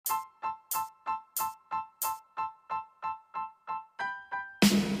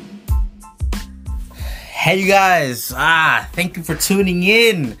Hey you guys, thank you for tuning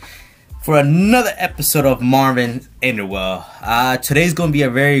in for another episode of Marvin Innerwell. Today's going to be a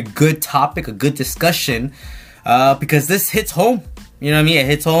very good topic, a good discussion, because this hits home. You know what I mean? It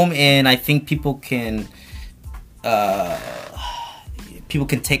hits home, and I think people can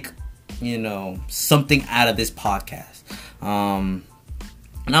take, something out of this podcast. Not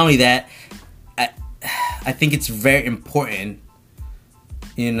only that, I think it's very important,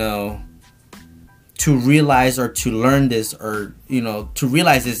 to realize or to learn this, or to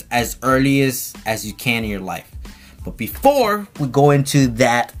realize this as early as you can in your life. But before we go into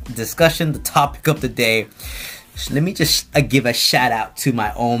that discussion, the topic of the day, let me just give a shout out to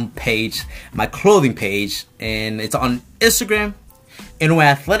my own page, my clothing page, and it's on Instagram, Innerwell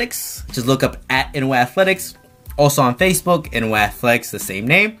Athletics. Just look up at Innerwell Athletics. Also on Facebook, Innerwell Athletics, the same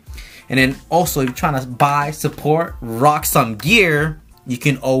name. And then also, if you're trying to buy, support, rock some gear, you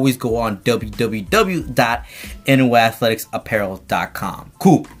can always go on www.innerwellathleticsapparel.com.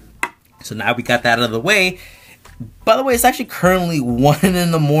 Cool. So now we got that out of the way. By the way, it's actually currently 1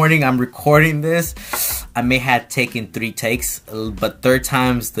 in the morning. I'm recording this. I may have taken 3 takes, but third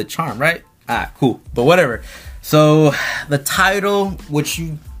time's the charm, right? Cool. But whatever. So the title, which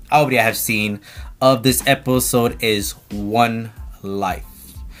you already have seen, of this episode is One Life.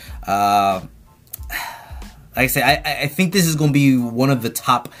 Like I said, I think this is going to be one of the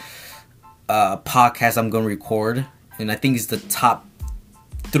top podcasts I'm going to record. And I think it's the top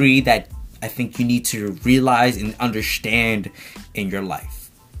 3 that I think you need to realize and understand in your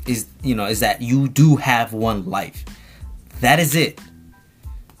life. Is that you do have one life. That is it.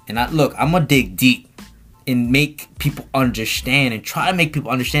 And I'm going to dig deep and make people understand, and try to make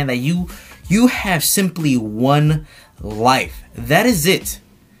people understand that you have simply one life. That is it.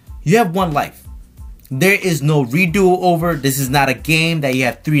 You have one life. There is no redo over. This is not a game that you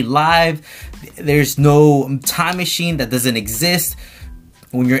have 3 lives. There's no time machine that doesn't exist.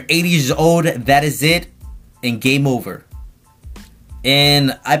 When you're 80 years old, that is it, and game over.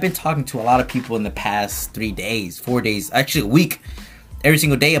 And I've been talking to a lot of people in the past 3 days, 4 days, actually a week, every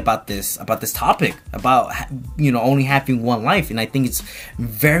single day about this topic, about only having one life. And I think it's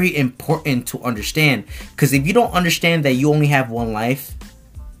very important to understand, because if you don't understand that you only have one life,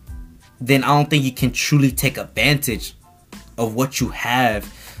 then I don't think you can truly take advantage of what you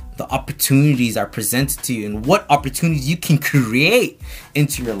have. The opportunities are presented to you, and what opportunities you can create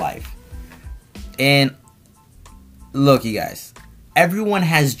into your life. And look, you guys, everyone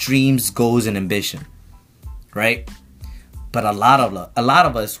has dreams, goals, and ambition, right? But a lot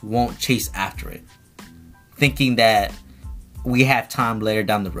of us won't chase after it, thinking that we have time later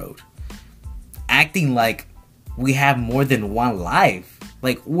down the road, acting like we have more than one life.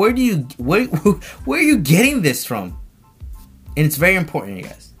 Like, where are you getting this from? And it's very important, you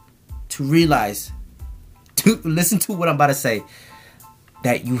guys, to realize, to listen to what I'm about to say,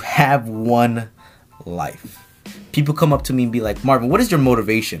 that you have one life. People come up to me and be like, Marvin, what is your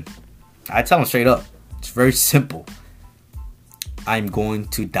motivation? I tell them straight up, it's very simple. I'm going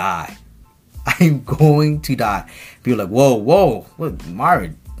to die. I'm going to die. People are like, whoa, what,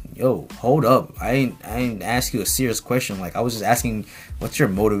 Marvin? Yo, hold up. I ain't ask you a serious question. Like, I was just asking, what's your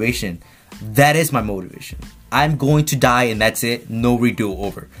motivation? That is my motivation. I'm going to die, and that's it. No redo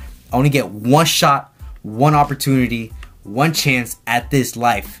over. I only get one shot, one opportunity, one chance at this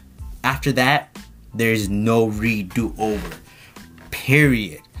life. After that, there's no redo over.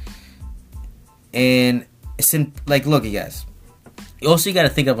 Period. And it's like, look, you guys. You got to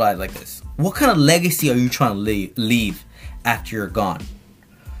think about it like this. What kind of legacy are you trying to leave after you're gone?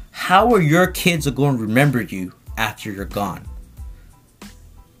 How are your kids going to remember you after you're gone?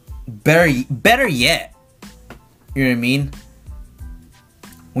 Better yet, you know what I mean?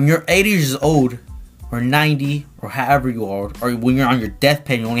 When you're 80 years old, or 90, or however you are, or when you're on your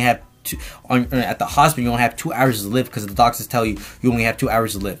deathbed, you only have at the hospital, you only have 2 hours to live, because the doctors tell you only have 2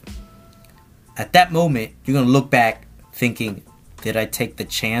 hours to live. At that moment, you're going to look back thinking, did I take the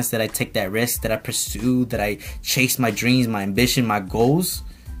chance? Did I take that risk? Did I pursue? Did I chase my dreams, my ambition, my goals?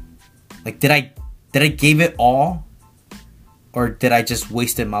 Like, did I give it all? Or did I just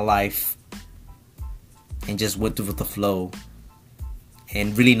wasted my life and just went through with the flow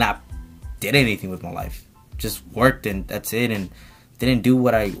and really not did anything with my life? Just worked, and that's it, and didn't do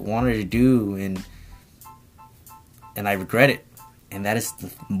what I wanted to do, and I regret it. And that is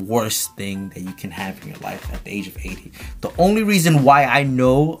the worst thing that you can have in your life at the age of 80. The only reason why I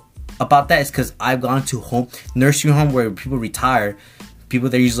know about that is because I've gone to nursing home where people retire. People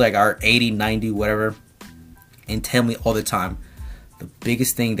that usually like are 80, 90, whatever, and tell me all the time, the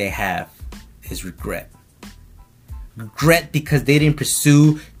biggest thing they have is regret. Regret because they didn't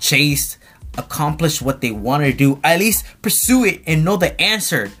pursue, chase accomplish what they want to do, at least pursue it and know the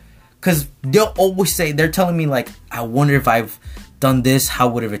answer. Because they'll always say, they're telling me like, I wonder if I've done this, how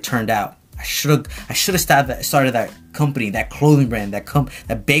would have it turned out? I should have started that company, that clothing brand,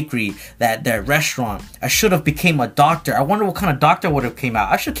 that bakery, that restaurant. I should have became a doctor. I wonder what kind of doctor would have came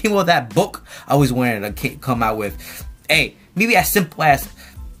out. I should have came out with that book I always wanted to come out with. Hey, maybe as simple as,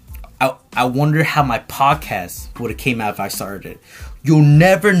 I wonder how my podcast would have came out if I started it. You'll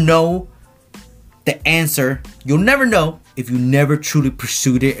never know the answer. You'll never know if you never truly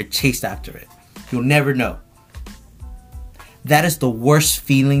pursued it or chased after it. You'll never know. That is the worst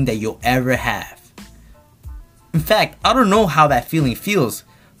feeling that you'll ever have. In fact, I don't know how that feeling feels,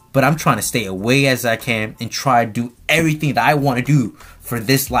 but I'm trying to stay away as I can and try to do everything that I want to do for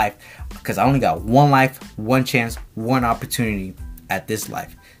this life, because I only got one life, one chance, one opportunity at this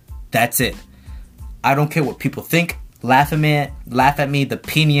life. That's it. I don't care what people think. Laugh at me, the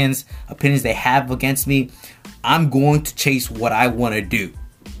opinions they have against me. I'm going to chase what I want to do.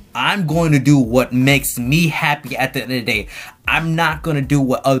 I'm going to do what makes me happy at the end of the day. I'm not going to do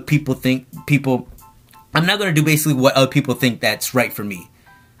what other people think. I'm not going to do basically what other people think that's right for me.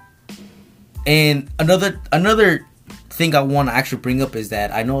 And another thing I want to actually bring up is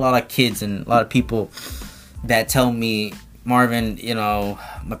that I know a lot of kids and a lot of people that tell me, Marvin, you know,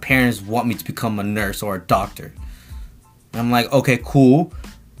 my parents want me to become a nurse or a doctor. And I'm like, okay, cool.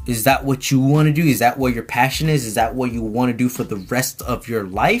 Is that what you want to do? Is that what your passion is? Is that what you want to do for the rest of your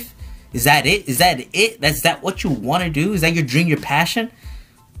life? Is that it? Is that it? Is that what you want to do? Is that your dream, your passion?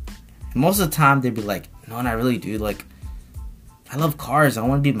 And most of the time they'd be like, no, not really, dude. Like, I love cars. I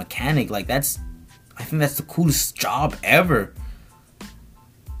want to be a mechanic. Like, I think that's the coolest job ever.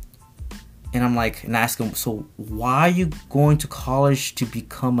 And I'm like, and ask them, so why are you going to college to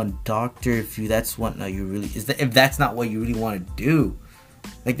become a doctor if that's not what you really want to do?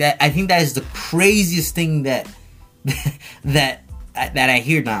 Like that, I think that is the craziest thing that I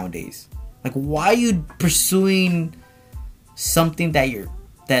hear nowadays. Like, why are you pursuing something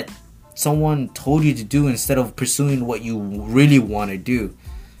that someone told you to do instead of pursuing what you really want to do?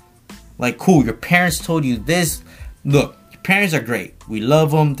 Like, cool, your parents told you this. Look, your parents are great. We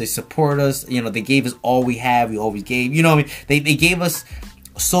love them. They support us. You know, they gave us all we have. We always gave. You know what I mean? They gave us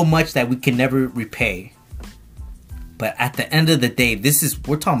so much that we can never repay. But at the end of the day,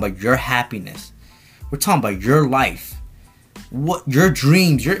 we're talking about your happiness. We're talking about your life. What your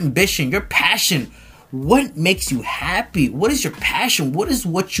dreams, your ambition, your passion. What makes you happy? What is your passion? What is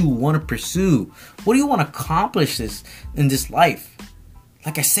what you want to pursue? What do you want to accomplish in this life?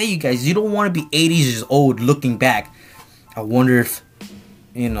 Like I say, you guys, you don't want to be 80 years old looking back. I wonder if,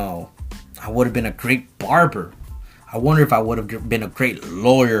 you know, I would have been a great barber. I wonder if I would have been a great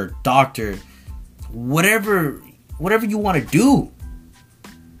lawyer, doctor, whatever you want to do.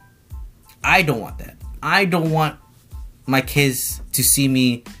 I don't want that. I don't want my kids to see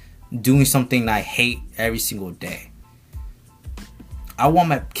me doing something that I hate every single day. I want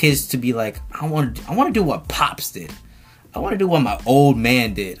my kids to be like, I want to do what Pops did. I want to do what my old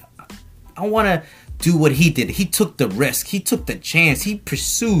man did. I want to do what he did. He took the risk. He took the chance. He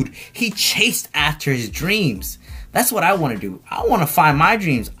pursued. He chased after his dreams. That's what I want to do. I want to find my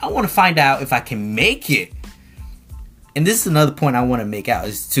dreams. I want to find out if I can make it. And this is another point I want to make out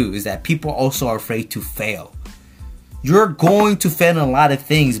is that people also are afraid to fail. You're going to fail in a lot of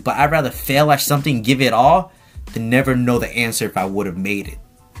things, but I'd rather fail at something, give it all, than never know the answer if I would have made it.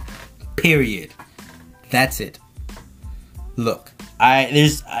 Period. That's it. Look,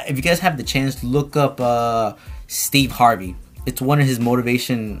 if you guys have the chance to look up Steve Harvey, it's one of his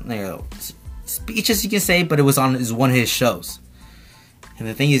motivation speeches, you can say, but it was on one of his shows. And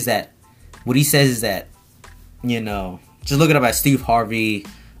the thing is that what he says is that, you know, just look it up at Steve Harvey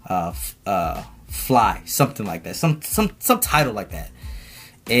Fly, something like that, some title like that,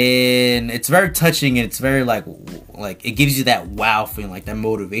 and it's very touching and it's very like it gives you that wow feeling, like that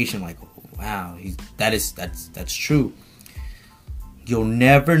motivation, like wow, that's true. You'll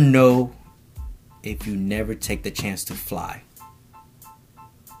never know if you never take the chance to fly.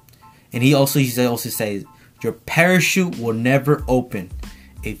 And he also says your parachute will never open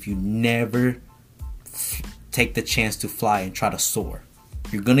if you never take the chance to fly and try to soar.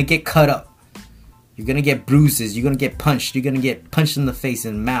 You're gonna get cut up. You're gonna get bruises. You're gonna get punched. You're gonna get punched in the face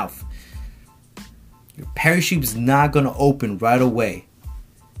and mouth. Your parachute is not gonna open right away.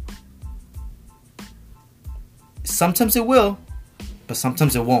 Sometimes it will, but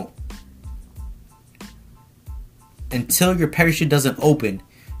sometimes it won't. Until your parachute doesn't open,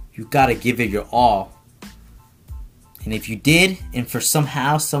 you gotta give it your all. And if you did, and for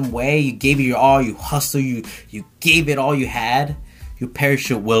somehow, some way, you gave it your all, you hustled, you gave it all you had, your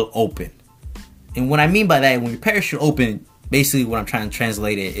parachute will open. And what I mean by that, when your parachute open, basically what I'm trying to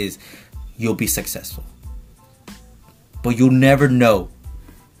translate it is you'll be successful. But you'll never know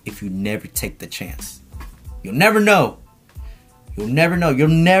if you never take the chance. You'll never know. You'll never know. You'll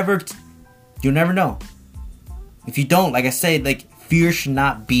never know. If you don't, like I said, like, fear should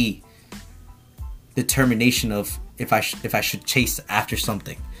not be determination of if I should chase after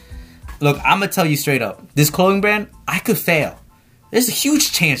something. Look, I'm gonna tell you straight up. This clothing brand, I could fail. There's a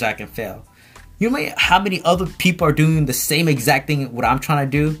huge chance I can fail. You know how many other people are doing the same exact thing what I'm trying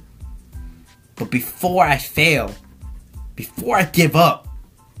to do? But before I fail, before I give up,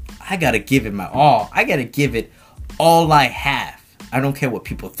 I gotta give it my all. I gotta give it all I have. I don't care what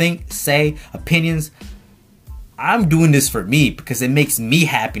people think, say, opinions. I'm doing this for me because it makes me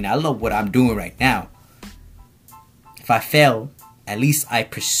happy and I love what I'm doing right now. If I fail, at least I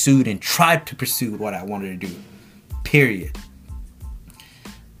pursued and tried to pursue what I wanted to do. Period.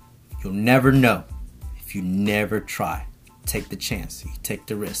 You'll never know if you never try. Take the chance. You take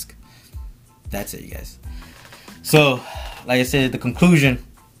the risk. That's it, you guys. So, like I said, the conclusion,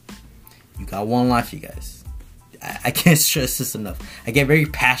 you got one life, you guys. I can't stress this enough. I get very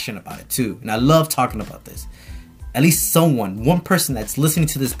passionate about it too. And I love talking about this. At least someone, one person that's listening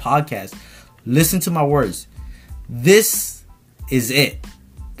to this podcast, listen to my words. This is it.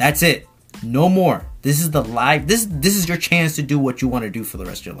 That's it. No more. This is the life. This is your chance to do what you want to do for the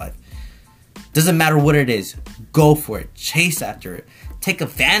rest of your life. Doesn't matter what it is. Go for it. Chase after it. Take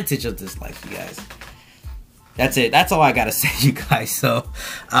advantage of this life, you guys. That's it. That's all I gotta say, you guys. So,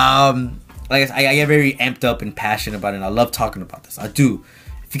 like I get very amped up and passionate about it. And I love talking about this. I do.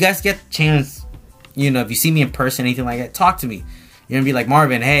 If you guys get the chance, you know, if you see me in person, anything like that, talk to me. You're gonna be like,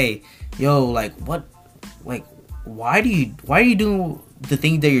 Marvin, hey, yo, like, what, like, why are you doing the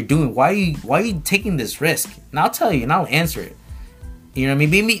thing that you're doing? Why are you taking this risk? And I'll tell you, and I'll answer it. You know what I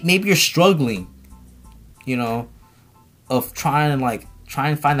mean? Maybe you're struggling, you know, of trying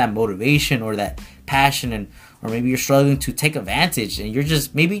to find that motivation or that passion, or maybe you're struggling to take advantage and you're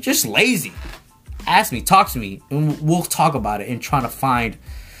just lazy. Ask me, talk to me, and we'll talk about it and try to find,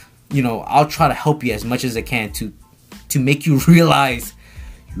 you know, I'll try to help you as much as I can to make you realize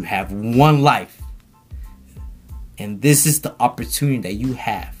you have one life. And this is the opportunity that you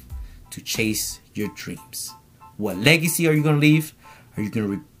have to chase your dreams. What legacy are you going to leave? Are you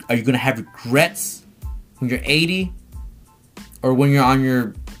going to have regrets when you're 80? Or when you're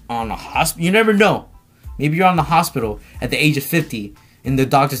on a hospital? You never know. Maybe you're on the hospital at the age of 50 and the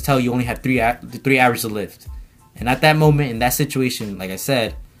doctors tell you only have 3 hours to live. And at that moment, in that situation, like I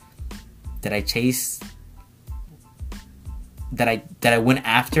said, did I chase? That I went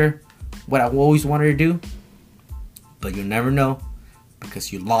after what I always wanted to do? But you'll never know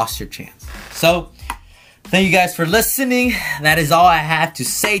because you lost your chance. So, thank you guys for listening. That is all I have to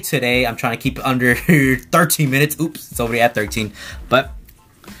say today. I'm trying to keep it under 13 minutes. Oops, it's already at 13. But,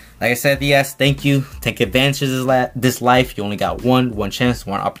 like I said, yes, thank you. Take advantage of this life. You only got one chance,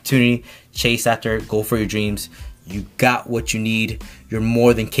 one opportunity. Chase after it. Go for your dreams. You got what you need. You're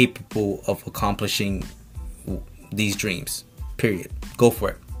more than capable of accomplishing these dreams. Period. Go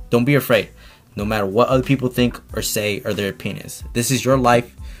for it. Don't be afraid. No matter what other people think or say or their opinions. This is your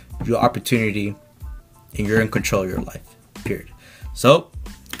life, your opportunity, and you're in control of your life. Period. So,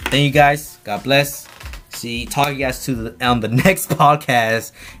 thank you guys. God bless. Talk to you guys on the next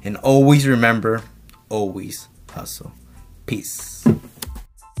podcast. And always remember, always hustle. Peace.